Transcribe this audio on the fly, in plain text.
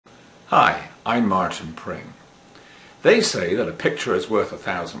Hi, I'm Martin Pring. They say that a picture is worth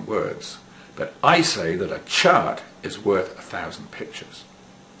 1,000 words, but I say that a chart is worth 1,000 pictures.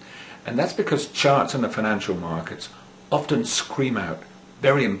 And that's because charts in the financial markets often scream out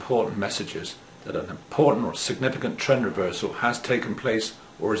very important messages that an important or significant trend reversal has taken place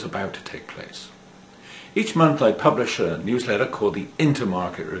or is about to take place. Each month I publish a newsletter called the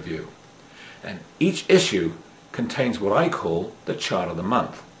Intermarket Review, and each issue contains what I call the chart of the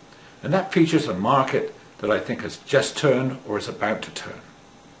month. And that features a market that I think has just turned or is about to turn.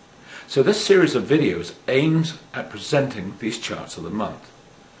 So this series of videos aims at presenting these charts of the month.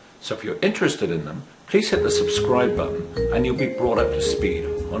 So if you're interested in them, please hit the subscribe button and you'll be brought up to speed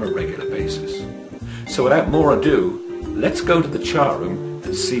on a regular basis. So without more ado, let's go to the chart room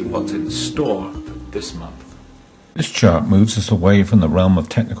and see what's in store for this month. This chart moves us away from the realm of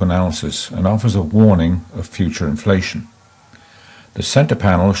technical analysis and offers a warning of future inflation. The center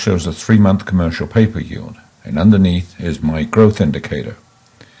panel shows a 3-month commercial paper yield, and underneath is my growth indicator.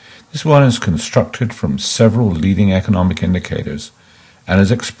 This one is constructed from several leading economic indicators and is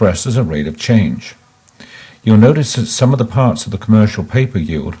expressed as a rate of change. You'll notice that some of the parts of the commercial paper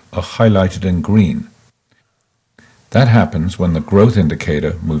yield are highlighted in green. That happens when the growth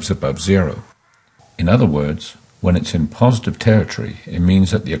indicator moves above zero. In other words, when it's in positive territory, it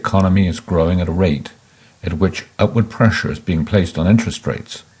means that the economy is growing at a rate at which upward pressure is being placed on interest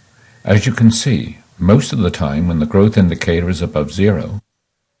rates. As you can see, most of the time when the growth indicator is above zero,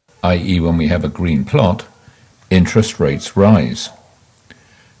 i.e. when we have a green plot, interest rates rise.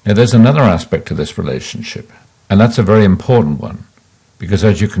 Now there's another aspect to this relationship, and that's a very important one, because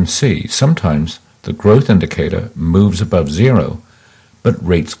as you can see, sometimes the growth indicator moves above zero, but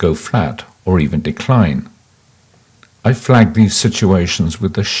rates go flat or even decline. I flagged these situations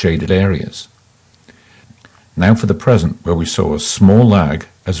with the shaded areas. Now for the present, where we saw a small lag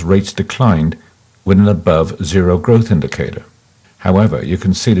as rates declined with an above zero growth indicator. However, you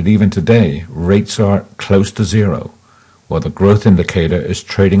can see that even today, rates are close to zero, while the growth indicator is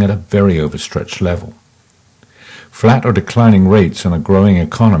trading at a very overstretched level. Flat or declining rates in a growing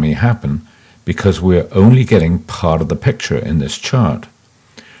economy happen because we're only getting part of the picture in this chart.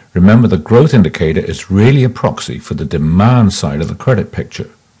 Remember, the growth indicator is really a proxy for the demand side of the credit picture,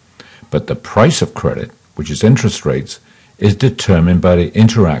 but the price of credit, which is interest rates, is determined by the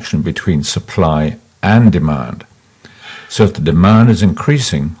interaction between supply and demand. So if the demand is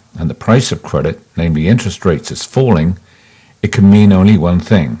increasing and the price of credit, namely interest rates, is falling, it can mean only one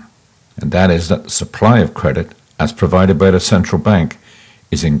thing, and that is that the supply of credit, as provided by the central bank,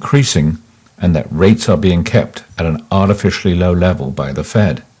 is increasing and that rates are being kept at an artificially low level by the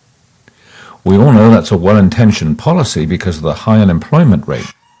Fed. We all know that's a well-intentioned policy because of the high unemployment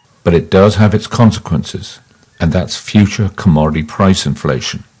rate, but it does have its consequences, and that's future commodity price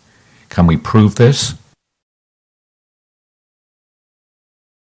inflation. Can we prove this?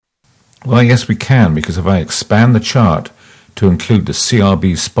 Well, yes we can, because if I expand the chart to include the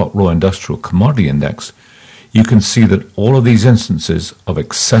CRB Spot Raw Industrial Commodity Index, you can see that all of these instances of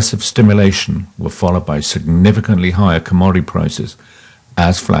excessive stimulation were followed by significantly higher commodity prices,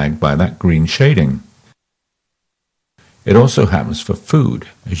 as flagged by that green shading. It also happens for food,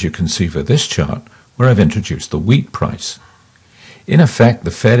 as you can see for this chart, where I've introduced the wheat price. In effect, the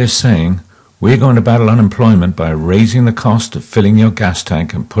Fed is saying, we're going to battle unemployment by raising the cost of filling your gas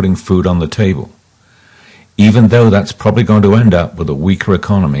tank and putting food on the table, even though that's probably going to end up with a weaker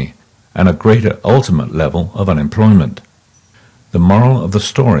economy and a greater ultimate level of unemployment. The moral of the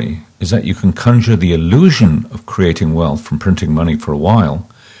story is that you can conjure the illusion of creating wealth from printing money for a while,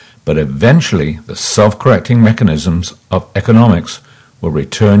 but eventually the self-correcting mechanisms of economics will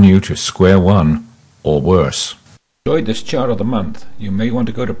return you to square one or worse. Enjoyed this chart of the month? You may want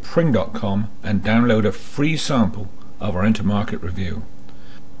to go to Pring.com and download a free sample of our Intermarket Review,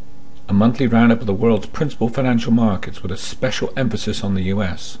 a monthly roundup of the world's principal financial markets with a special emphasis on the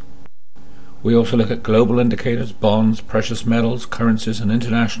US. We also look at global indicators, bonds, precious metals, currencies and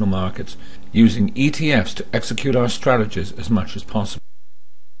international markets using ETFs to execute our strategies as much as possible.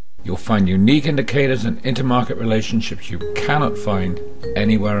 You'll find unique indicators and intermarket relationships you cannot find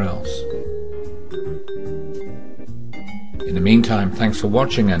anywhere else. In the meantime, thanks for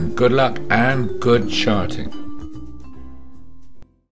watching and good luck and good charting.